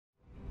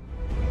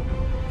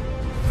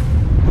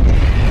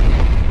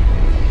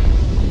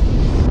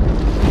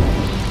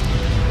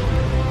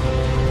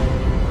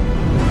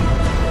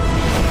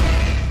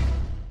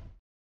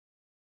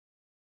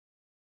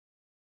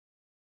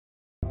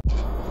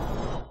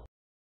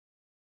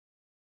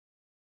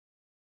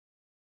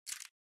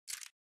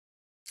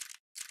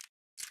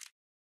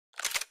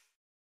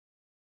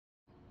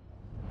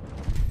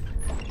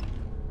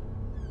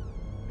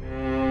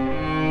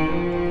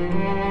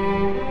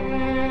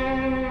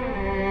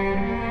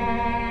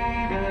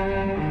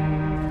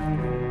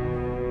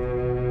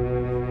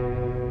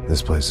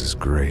This place is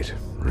great,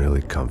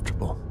 really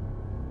comfortable.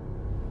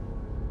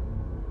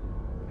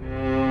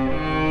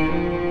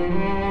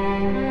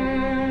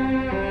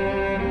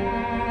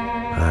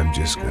 I'm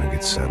just gonna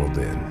get settled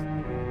in.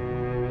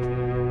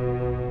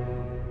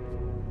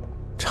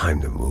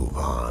 Time to move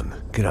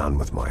on. Get on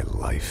with my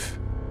life.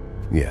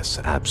 Yes,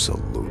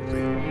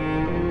 absolutely.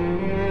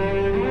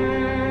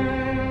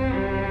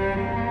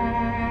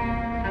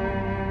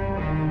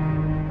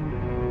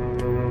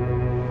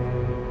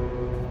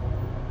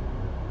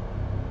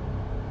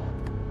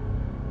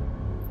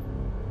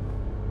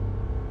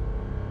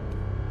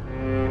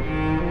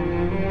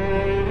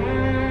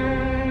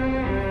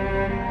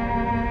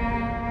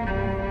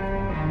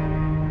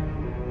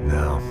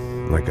 Now,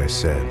 like I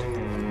said,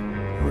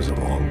 it was a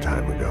long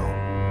time ago.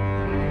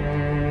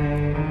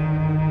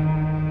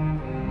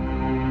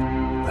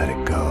 Let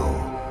it go.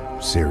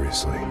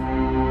 Seriously.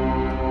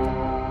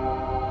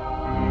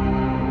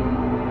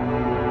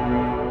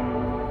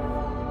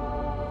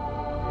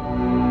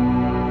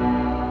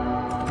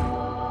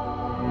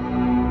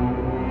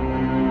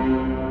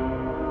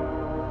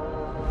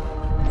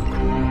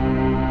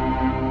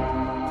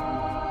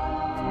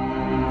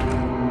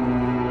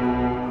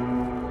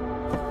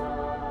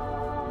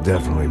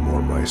 Definitely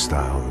more my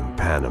style than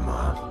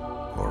Panama,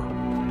 or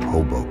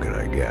Hoboken,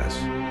 I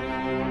guess.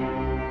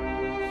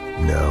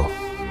 No,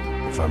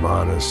 if I'm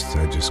honest,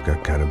 I just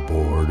got kind of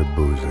bored of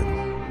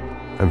boozing.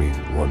 I mean,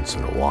 once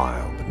in a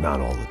while, but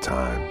not all the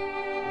time.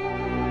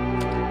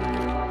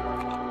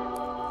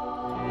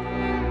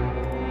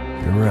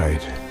 You're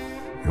right,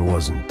 it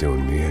wasn't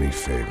doing me any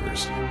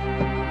favors.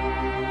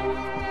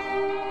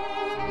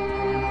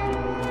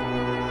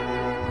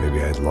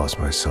 Maybe I'd lost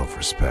my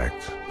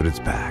self-respect, but it's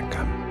back.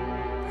 I'm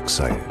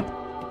excited,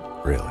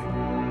 really.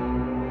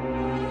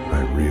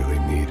 I really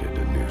needed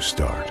a new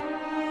start.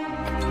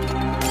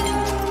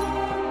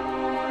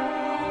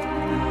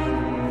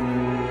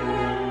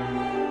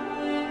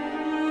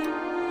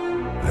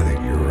 I think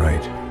you're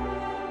right.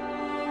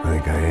 I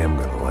think I am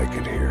gonna like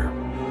it here.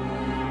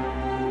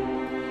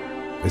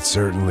 It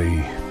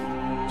certainly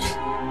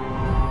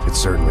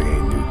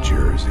ain't New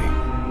Jersey.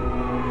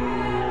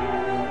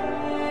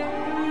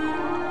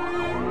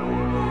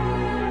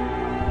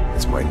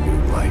 It's my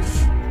new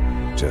life.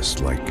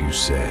 Just like you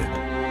said.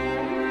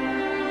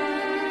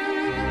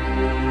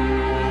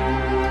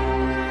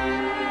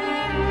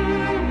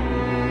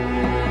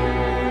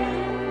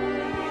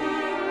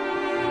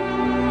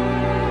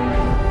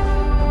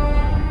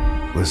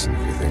 Listen,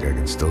 if you think I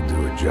can still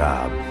do a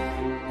job,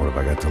 what have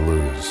I got to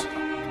lose?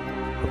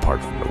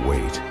 Apart from the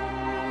weight.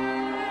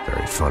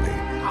 Very funny.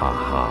 Ha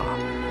ha.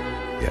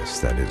 Yes,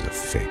 that is a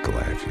fake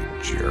laugh, you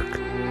jerk.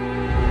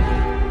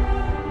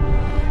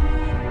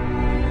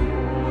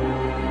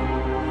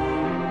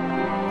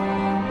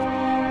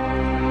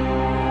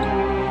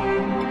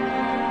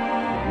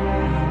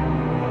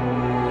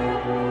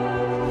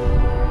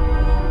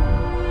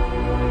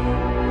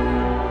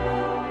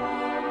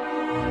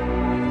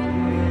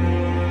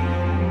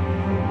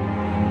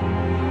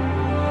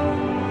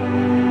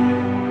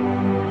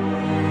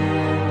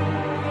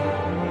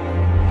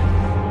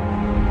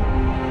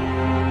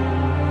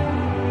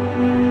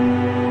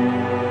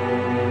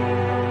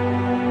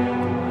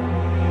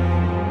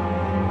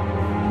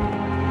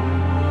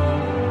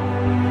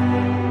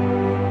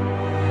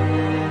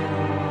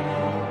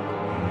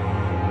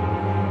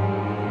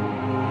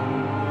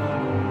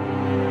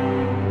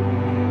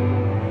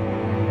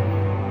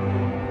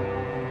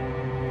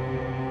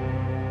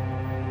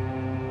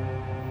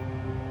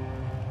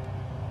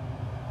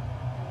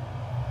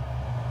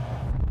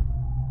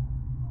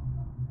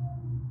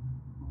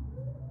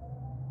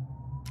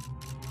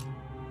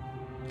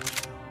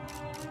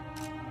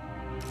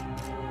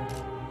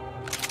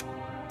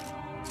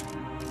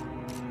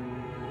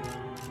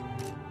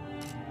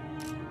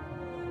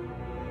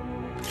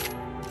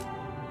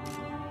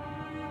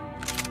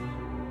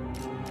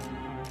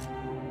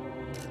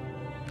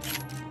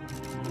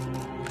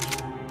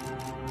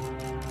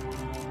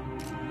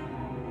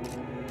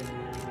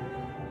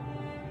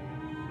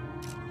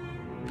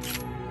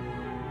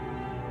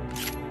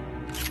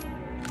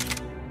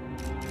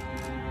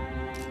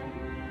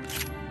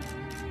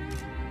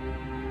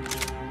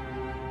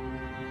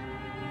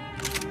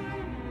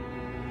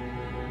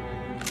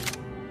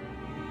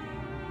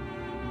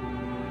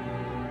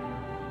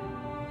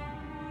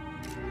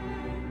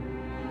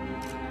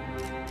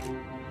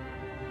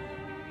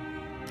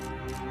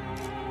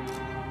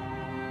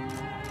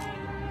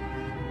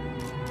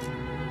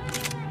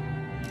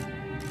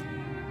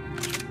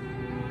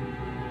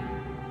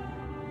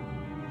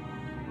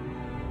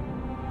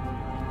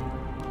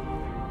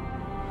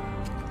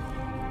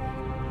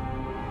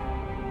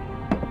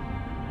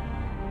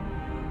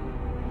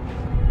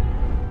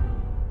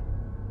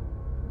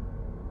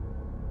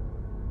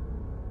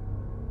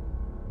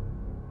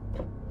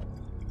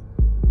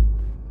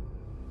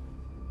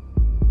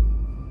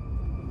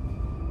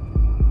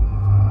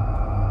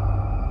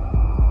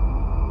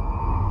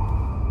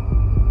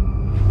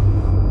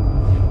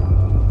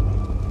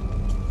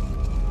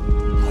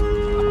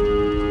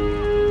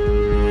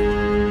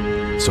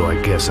 So I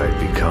guess I'd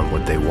become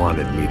what they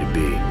wanted me to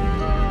be.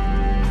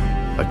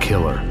 A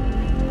killer.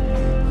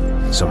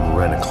 Some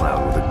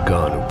rent-a-clown with a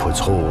gun who puts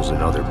holes in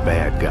other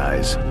bad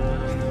guys.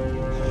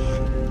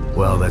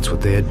 Well, that's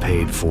what they had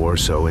paid for,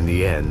 so in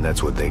the end,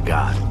 that's what they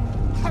got.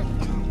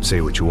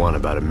 Say what you want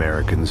about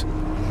Americans,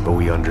 but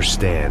we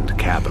understand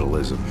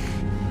capitalism.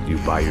 You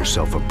buy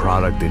yourself a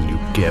product and you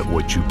get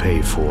what you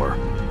pay for.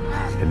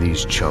 And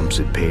these chumps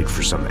had paid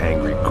for some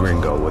angry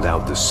gringo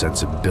without the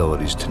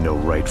sensibilities to know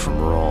right from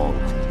wrong.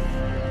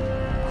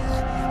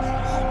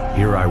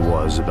 Here I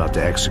was, about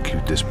to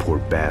execute this poor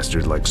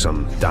bastard like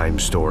some dime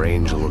store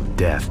angel of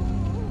death.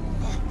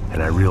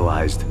 And I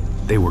realized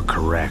they were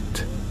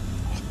correct.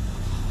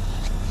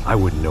 I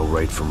wouldn't know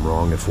right from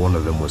wrong if one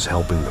of them was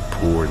helping the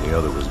poor and the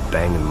other was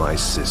banging my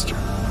sister.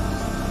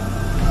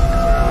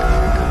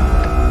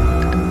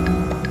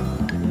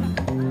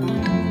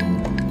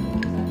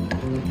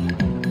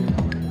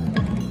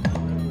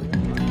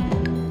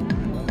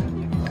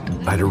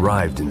 I'd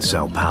arrived in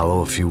Sao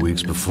Paulo a few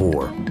weeks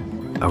before.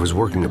 I was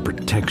working a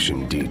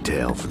protection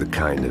detail for the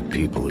kind of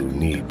people who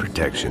need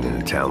protection in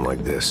a town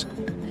like this.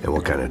 And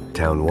what kind of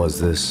town was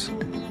this?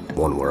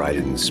 One where I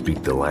didn't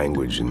speak the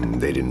language and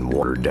they didn't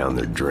water down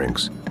their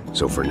drinks.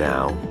 So for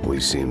now, we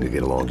seemed to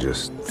get along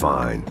just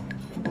fine.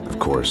 Of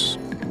course,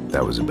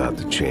 that was about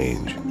to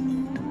change.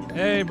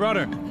 Hey,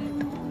 brother.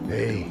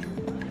 Hey.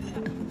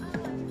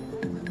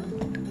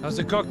 How's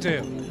the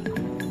cocktail?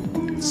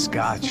 It's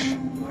scotch.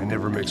 I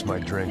never mix my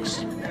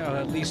drinks. Well,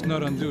 at least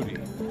not on duty.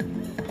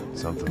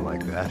 Something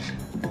like that.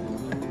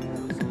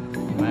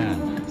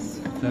 Man,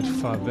 that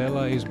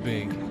favela is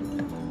big.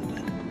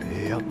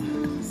 Yep.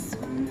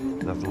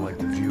 Nothing like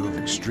the view of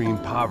extreme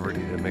poverty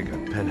to make a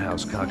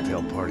penthouse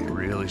cocktail party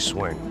really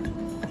swing.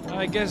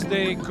 I guess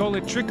they call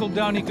it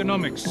trickle-down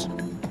economics.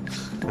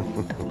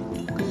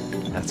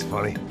 That's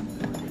funny.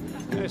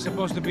 It's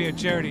supposed to be a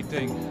charity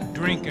thing.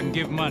 Drink and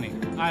give money.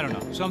 I don't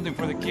know, something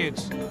for the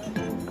kids.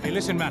 Hey,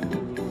 listen, man.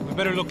 We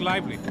better look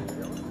lively.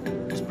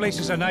 This place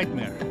is a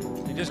nightmare.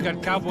 They just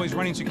got cowboys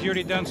running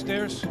security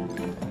downstairs,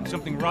 and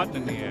something rotten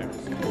in the air.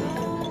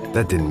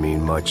 That didn't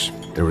mean much.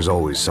 There was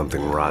always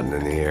something rotten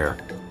in the air.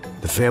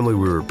 The family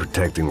we were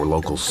protecting were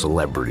local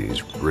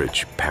celebrities,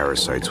 rich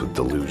parasites with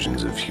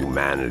delusions of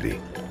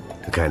humanity.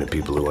 The kind of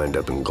people who end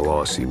up in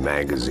glossy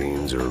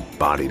magazines or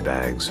body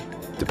bags,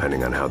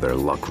 depending on how their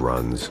luck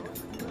runs.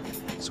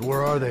 So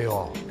where are they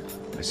all?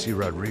 I see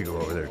Rodrigo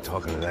over there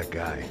talking to that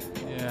guy.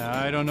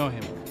 Yeah, I don't know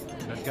him.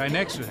 That guy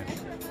next to him,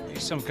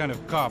 he's some kind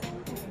of cop.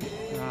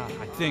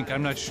 I think,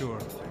 I'm not sure.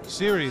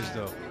 Serious,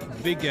 though.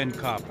 Big N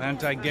cop,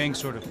 anti-gang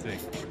sort of thing.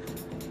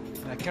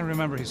 I can't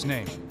remember his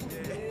name.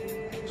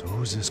 So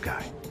who's this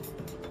guy?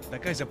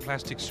 That guy's a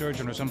plastic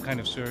surgeon or some kind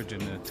of surgeon.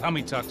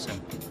 Tummy tucks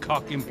and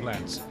cock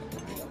implants.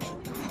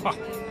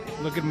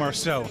 Look at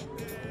Marcel.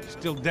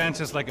 Still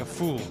dances like a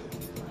fool.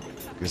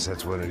 Guess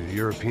that's what a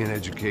European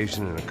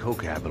education and a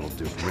coke habit will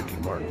do for Ricky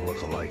Martin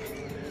look-alike.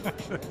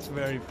 That's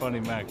very funny,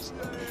 Max.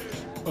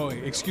 Oh,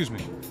 excuse me.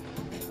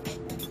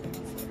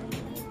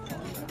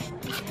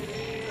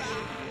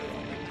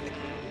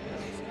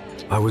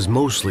 I was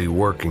mostly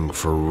working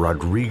for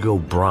Rodrigo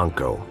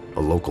Branco, a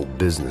local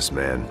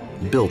businessman.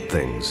 Built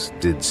things,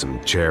 did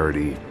some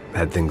charity,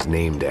 had things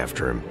named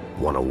after him,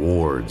 won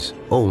awards,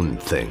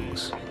 owned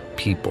things,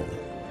 people.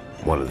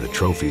 One of the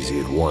trophies he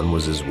had won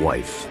was his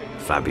wife,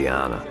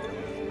 Fabiana.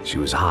 She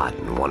was hot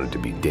and wanted to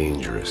be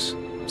dangerous.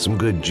 Some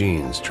good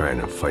genes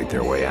trying to fight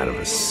their way out of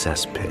a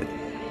cesspit.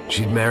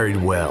 She'd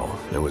married well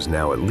and was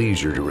now at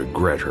leisure to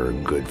regret her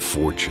good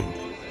fortune.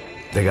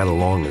 They got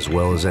along as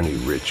well as any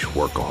rich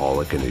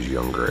workaholic and his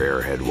younger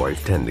airhead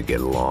wife tend to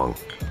get along.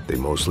 They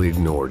mostly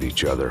ignored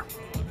each other.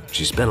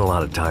 She spent a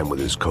lot of time with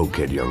his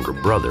cokehead younger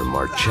brother,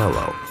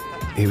 Marcello.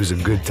 He was a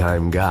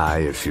good-time guy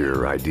if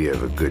your idea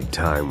of a good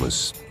time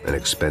was an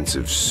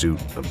expensive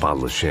suit, a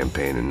bottle of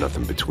champagne, and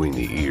nothing between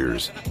the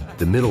ears.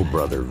 The middle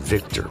brother,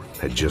 Victor,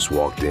 had just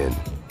walked in.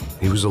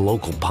 He was a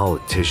local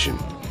politician.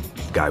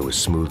 Guy was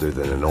smoother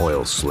than an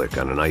oil slick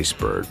on an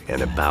iceberg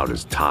and about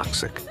as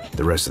toxic.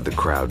 The rest of the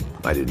crowd,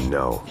 I didn't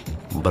know,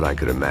 but I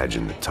could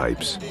imagine the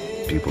types.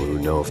 People who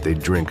know if they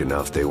drink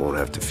enough, they won't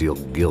have to feel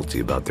guilty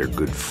about their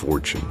good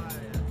fortune.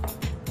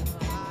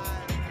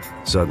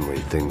 Suddenly,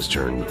 things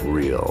turned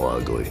real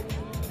ugly.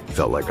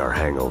 Felt like our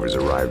hangovers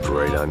arrived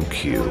right on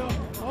cue.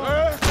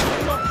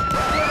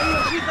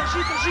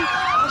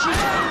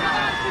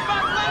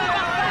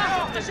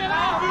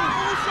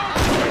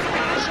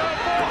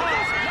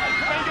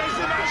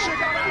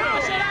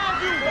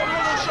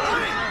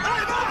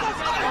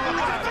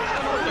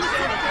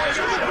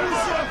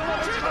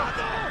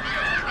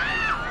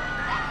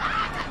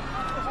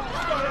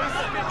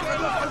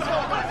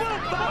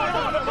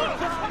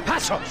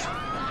 Passos!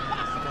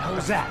 What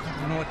was that? I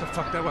don't know what the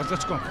fuck that was.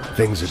 Let's go.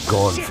 Things had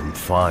gone from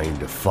fine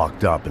to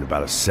fucked up in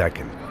about a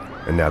second,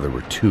 and now there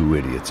were two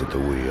idiots at the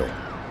wheel.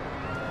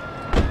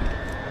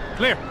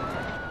 Clear.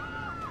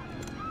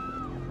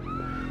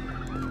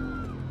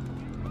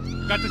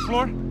 Got this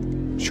floor?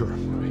 Sure.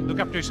 Look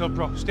after yourself,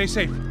 bro. Stay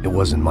safe. It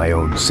wasn't my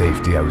own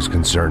safety I was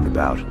concerned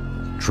about,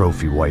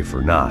 trophy wife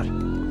or not.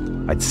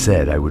 I'd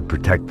said I would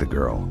protect the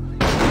girl.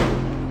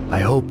 I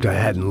hoped I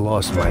hadn't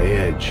lost my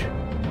edge,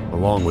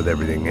 along with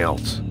everything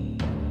else.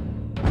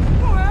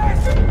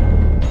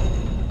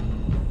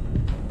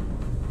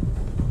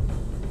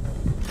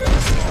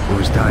 It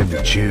was time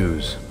to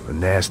choose, a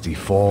nasty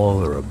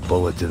fall or a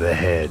bullet to the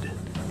head.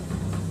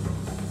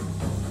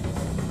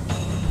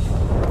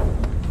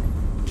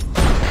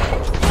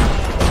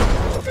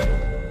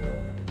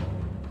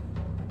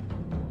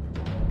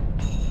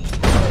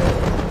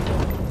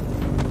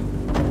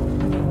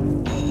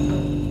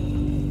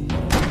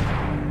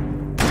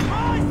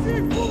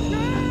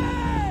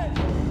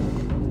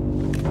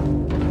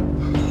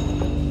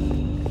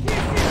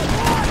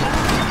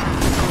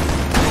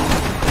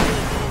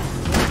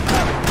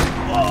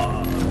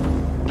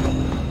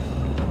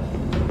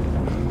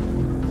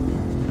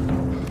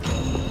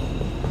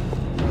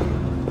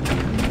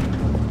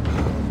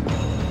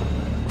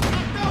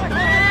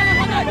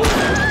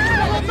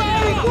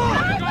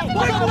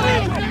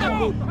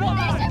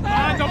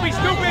 Don't be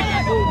stupid!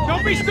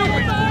 Don't be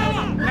stupid!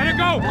 Let her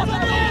go!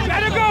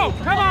 Let her go!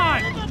 Come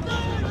on!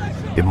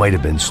 It might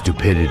have been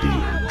stupidity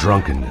or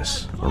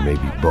drunkenness, or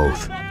maybe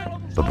both.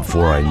 But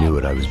before I knew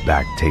it, I was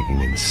back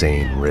taking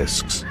insane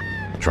risks,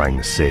 trying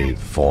to save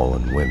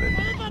fallen women.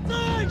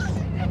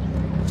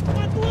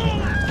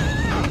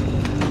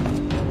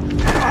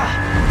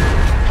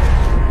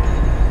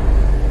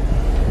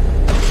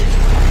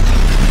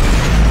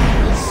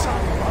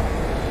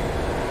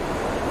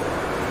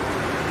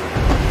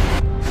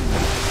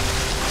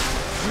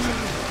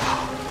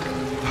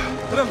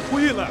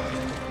 Tranquila!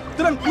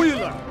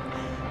 Tranquila!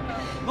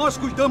 Nós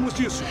cuidamos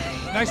disso.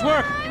 Nice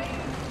work!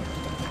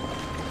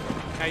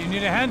 Now you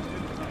need a hand?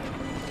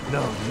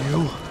 No,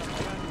 you?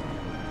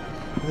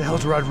 Who the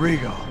hell's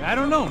Rodrigo? I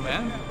don't know,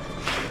 man.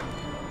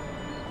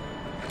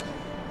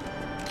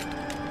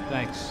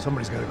 Thanks.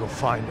 Somebody's gotta go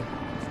find him.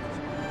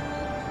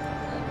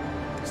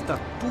 Está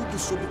tudo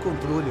sob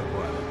controle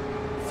agora.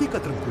 Fica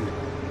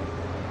tranquilo.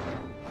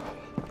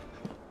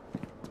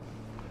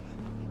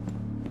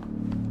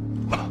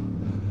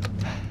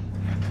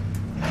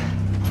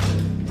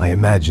 I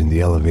imagined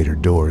the elevator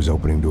doors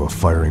opening to a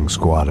firing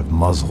squad of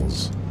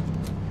muzzles.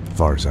 As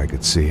far as I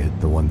could see it,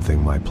 the one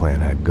thing my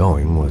plan had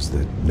going was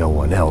that no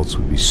one else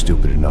would be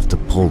stupid enough to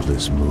pull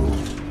this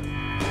move.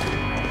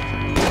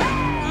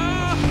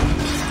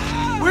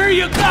 Where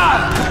you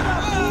got?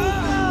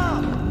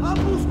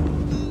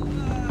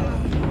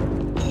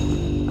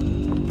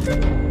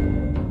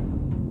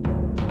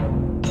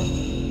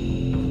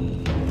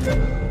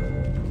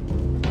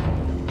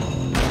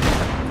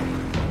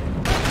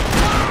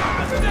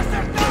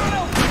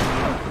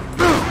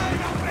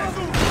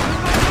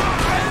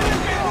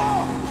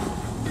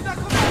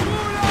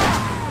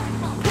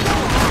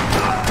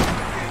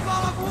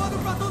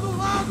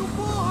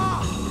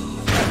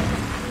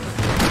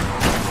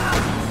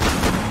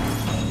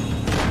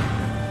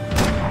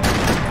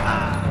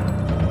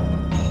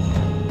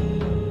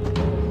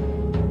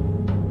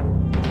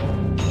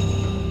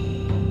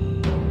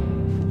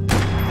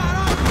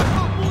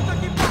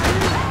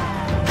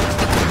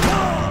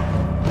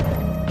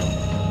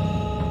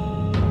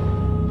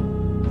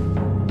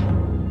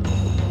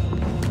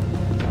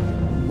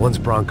 Once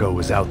Bronco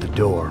was out the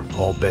door,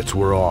 all bets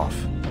were off.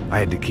 I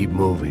had to keep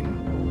moving.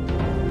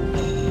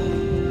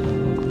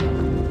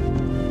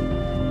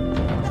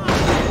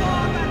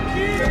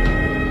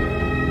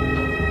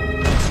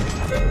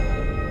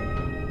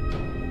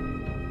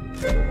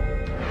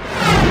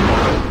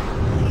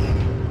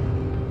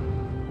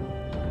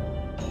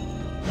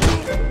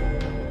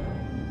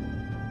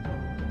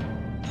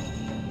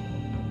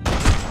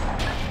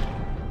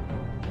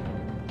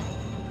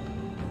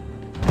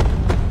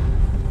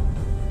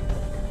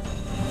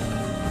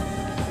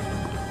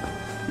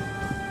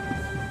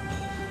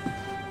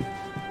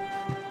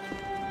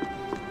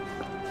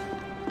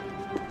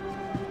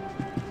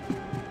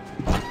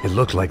 It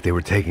looked like they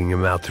were taking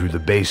him out through the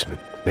basement.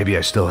 Maybe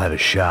I still had a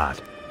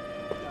shot.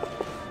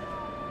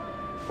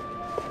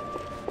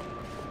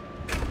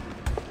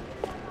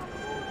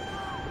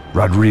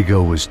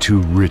 Rodrigo was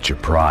too rich a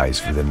prize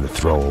for them to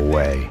throw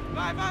away.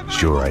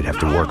 Sure, I'd have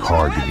to work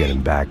hard to get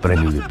him back, but I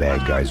knew the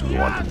bad guys would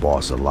want the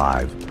boss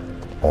alive,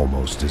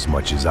 almost as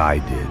much as I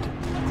did.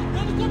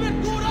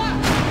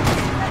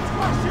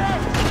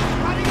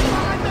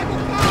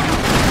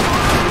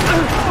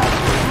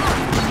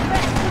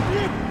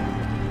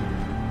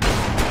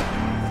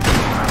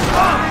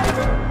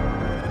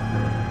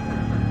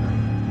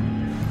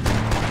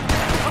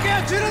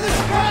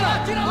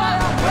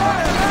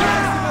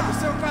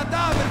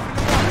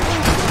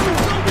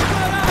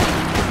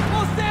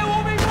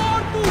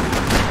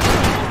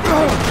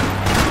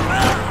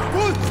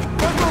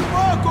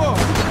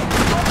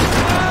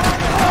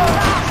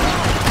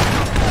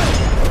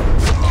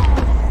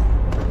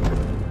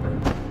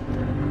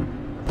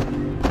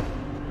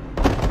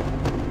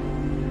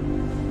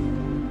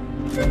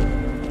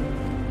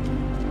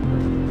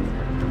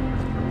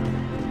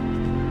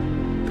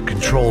 The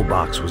control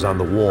box was on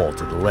the wall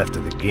to the left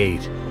of the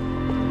gate.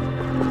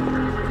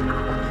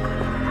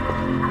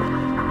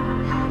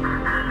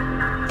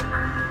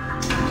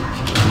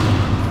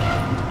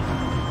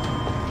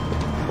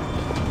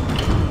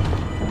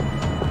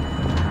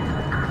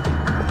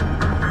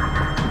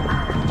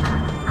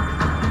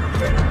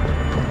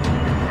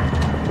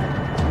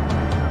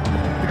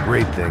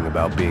 great thing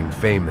about being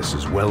famous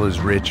as well as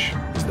rich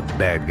is the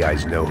bad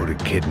guys know who to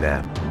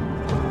kidnap.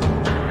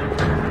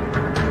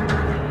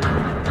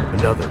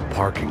 Another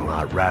parking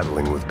lot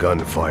rattling with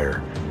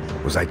gunfire.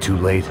 Was I too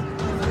late?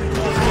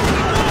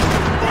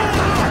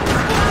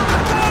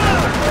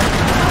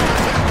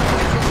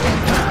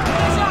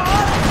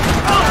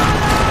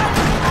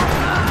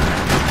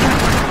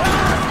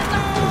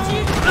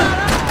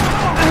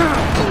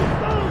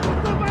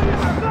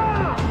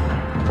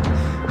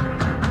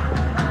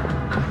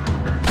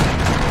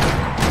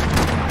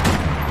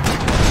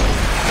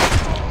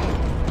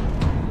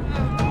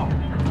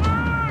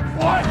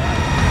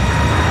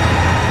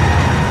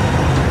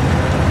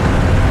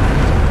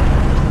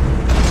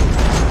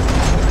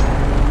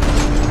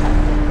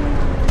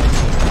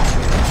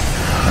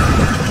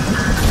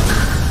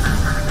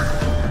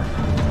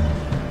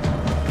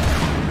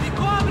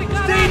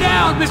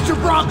 Mr.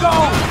 Bronco!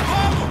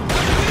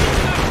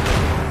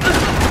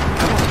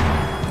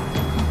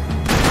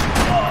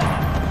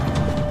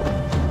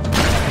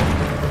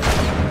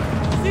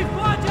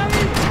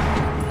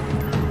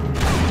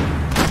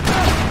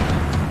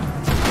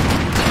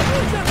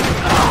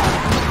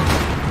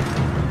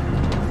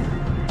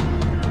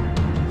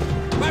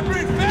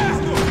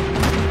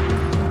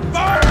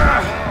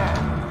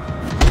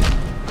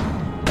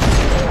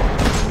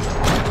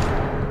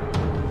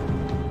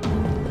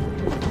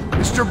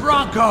 Mr.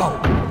 Bronco!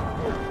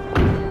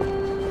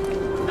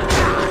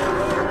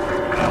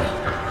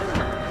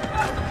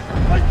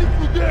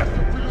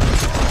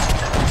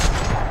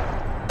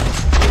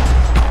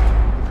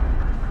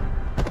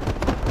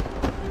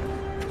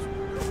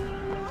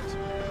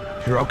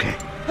 You're okay.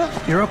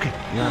 You're okay.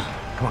 Yeah.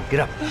 Come on, get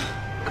up.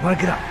 Come on,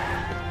 get up.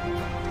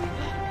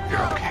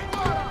 You're okay.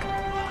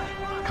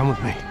 Come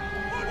with me.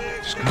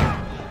 Just come on.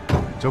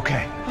 It's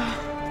okay.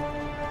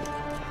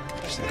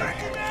 Stay right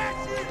here.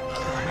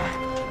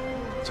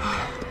 It's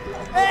okay.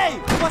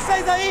 Ei,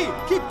 vocês aí!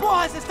 Que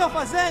porra vocês estão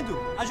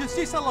fazendo? A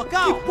justiça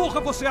local? Que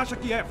porra você acha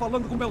que é,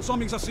 falando com meus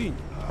homens assim?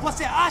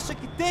 Você acha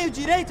que tem o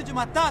direito de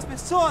matar as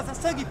pessoas a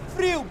sangue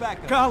frio,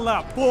 Becker? Cala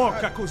a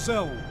boca,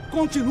 cuzão!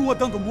 Continua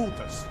dando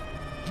multas.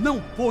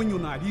 Não põe o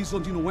nariz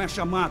onde não é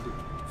chamado.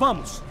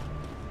 Vamos!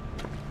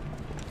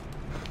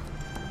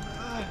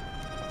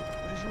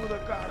 Me ajuda,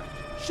 cara.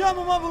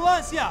 Chama uma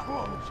ambulância!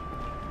 Vamos.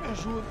 Me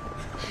ajuda.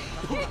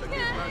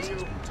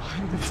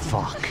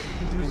 Fuck.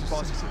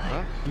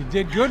 You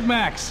did good,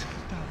 Max.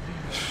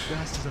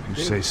 You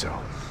say so.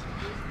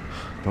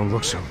 Don't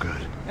look so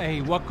good.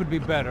 Hey, what could be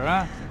better,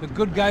 huh? The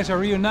good guys are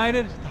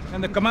reunited,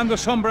 and the Commando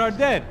Sombra are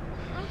dead.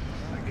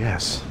 I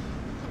guess.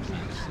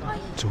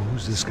 So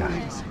who's this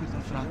guy?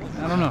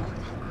 I don't know.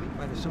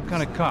 Some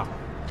kind of cop.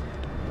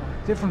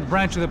 Different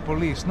branch of the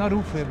police. Not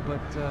UFE,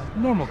 but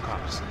normal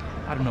cops.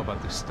 I don't know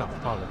about this stuff,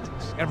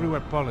 politics. Everywhere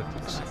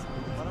politics.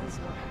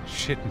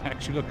 Shit,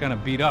 Max, you look kind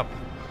of beat up.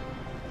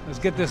 Let's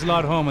get this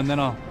lot home, and then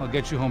I'll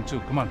get you home too.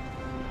 Come on.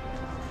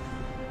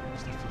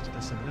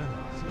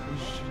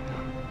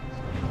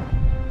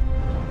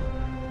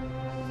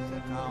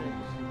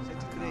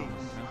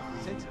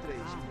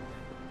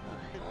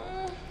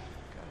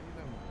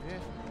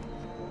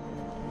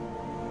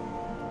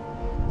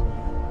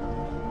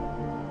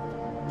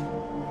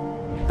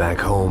 Back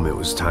home, it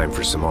was time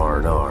for some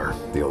R&R,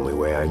 the only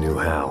way I knew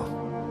how.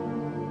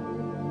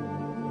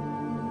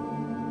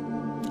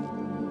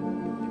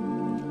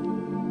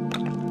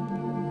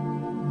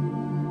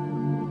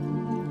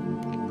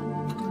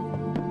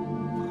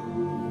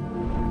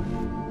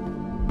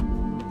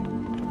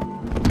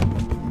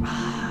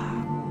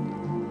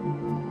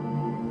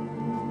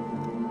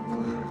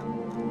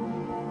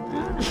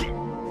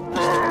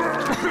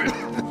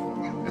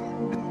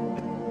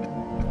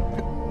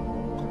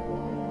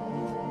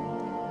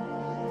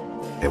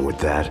 And with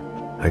that,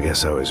 I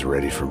guess I was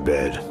ready for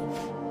bed.